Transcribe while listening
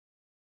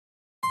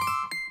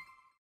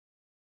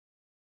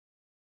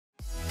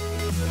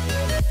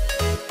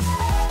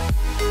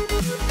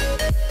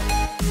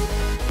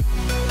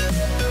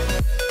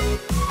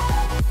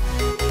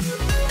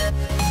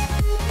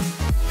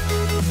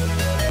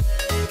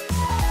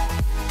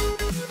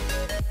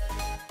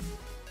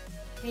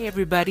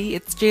everybody,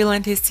 it's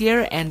JLantis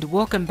here and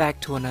welcome back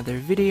to another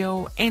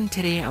video, and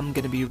today I'm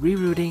gonna be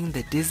rerooting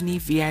the Disney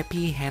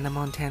VIP Hannah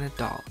Montana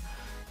doll.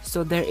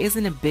 So there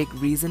isn't a big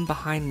reason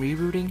behind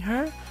rerooting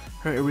her.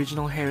 Her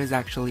original hair is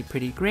actually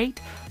pretty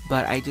great,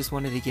 but I just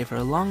wanted to give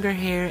her longer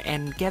hair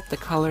and get the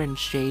color and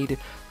shade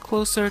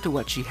closer to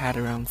what she had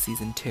around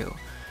season 2.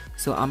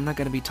 So I'm not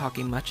gonna be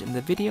talking much in the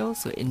video,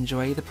 so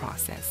enjoy the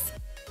process.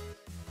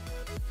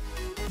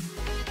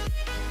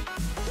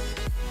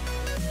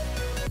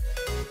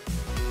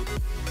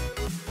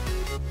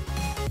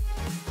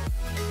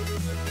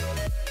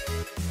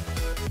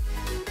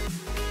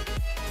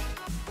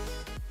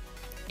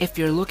 If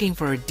you're looking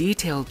for a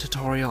detailed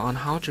tutorial on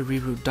how to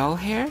reroot doll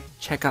hair,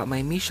 check out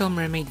my Michelle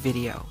Mermaid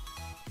video.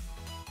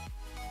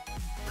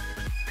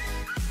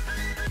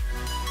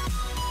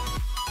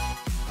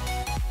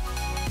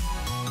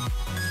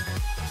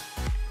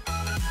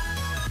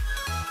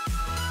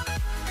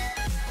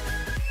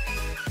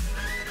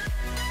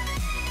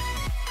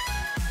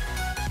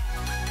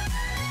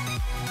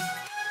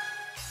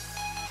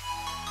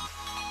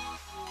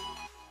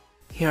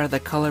 Here are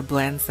the color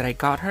blends that I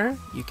got her.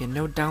 You can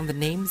note down the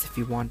names if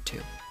you want to.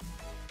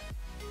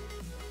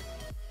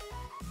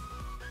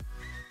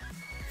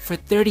 For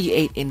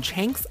 38-inch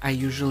hanks, I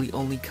usually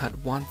only cut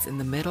once in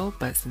the middle,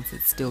 but since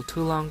it's still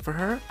too long for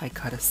her, I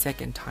cut a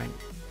second time.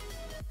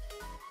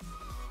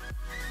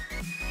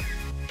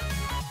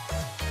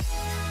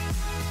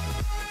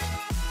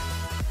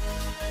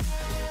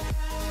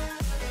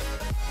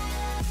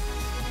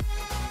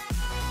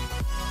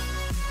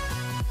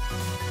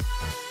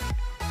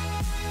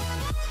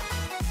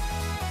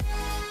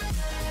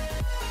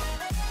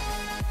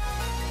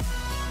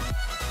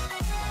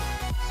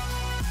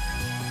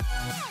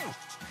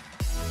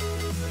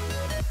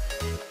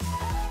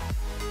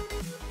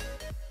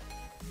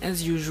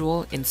 As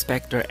usual,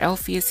 Inspector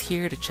Elfie is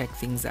here to check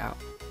things out.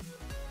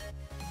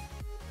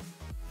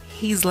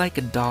 He's like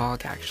a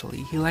dog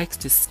actually, he likes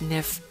to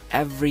sniff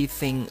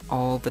everything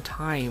all the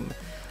time.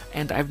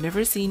 And I've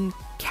never seen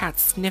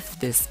cats sniff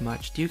this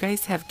much. Do you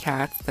guys have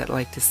cats that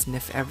like to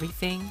sniff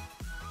everything?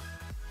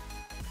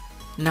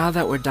 Now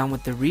that we're done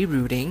with the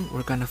rerooting,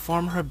 we're gonna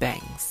form her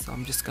bangs. So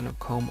I'm just gonna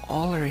comb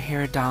all her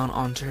hair down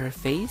onto her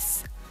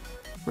face,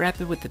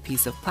 wrap it with a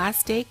piece of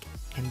plastic,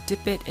 and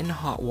dip it in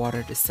hot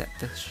water to set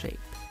the shape.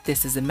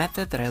 This is a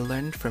method that I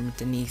learned from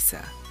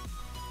Denisa.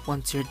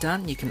 Once you're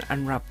done, you can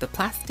unwrap the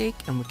plastic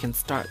and we can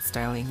start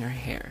styling her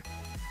hair.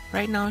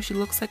 Right now she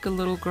looks like a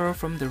little girl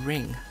from The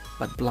Ring,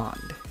 but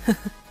blonde.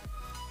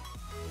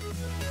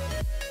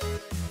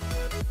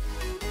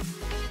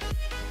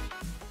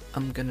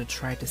 I'm gonna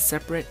try to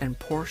separate and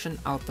portion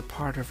out the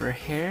part of her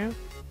hair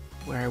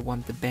where I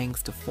want the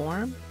bangs to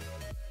form.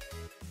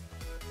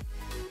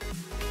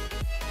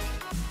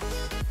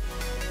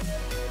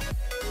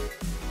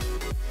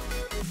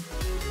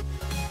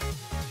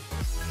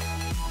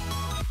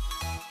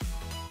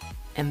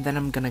 And then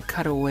I'm gonna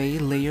cut away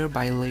layer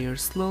by layer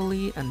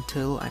slowly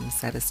until I'm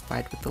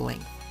satisfied with the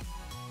length.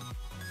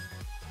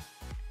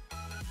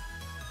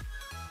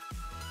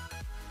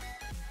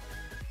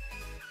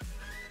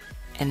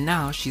 And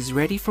now she's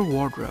ready for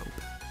wardrobe.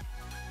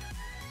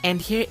 And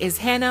here is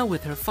Hannah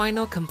with her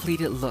final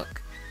completed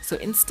look. So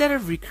instead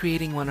of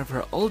recreating one of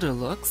her older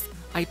looks,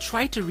 I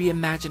tried to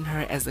reimagine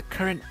her as a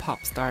current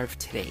pop star of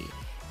today,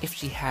 if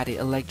she had an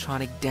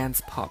electronic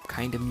dance pop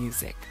kind of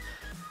music.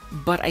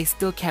 But I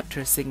still kept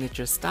her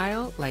signature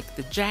style, like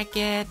the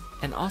jacket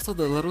and also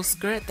the little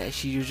skirt that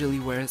she usually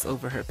wears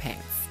over her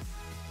pants.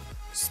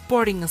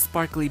 Sporting a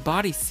sparkly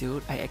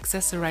bodysuit, I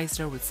accessorized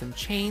her with some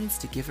chains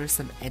to give her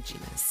some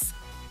edginess.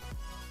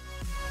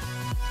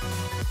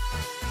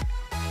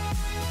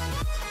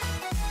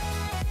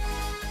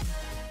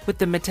 With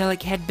the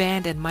metallic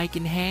headband and mic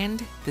in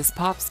hand, this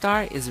pop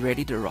star is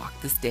ready to rock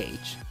the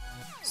stage.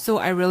 So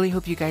I really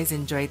hope you guys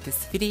enjoyed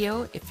this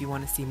video. If you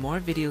want to see more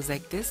videos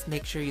like this,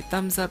 make sure you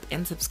thumbs up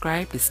and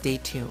subscribe to stay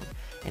tuned.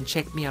 And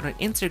check me out on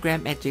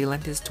Instagram at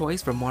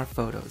JLantisToys for more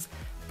photos.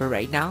 But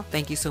right now,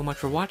 thank you so much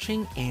for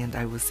watching, and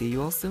I will see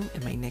you all soon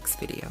in my next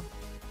video.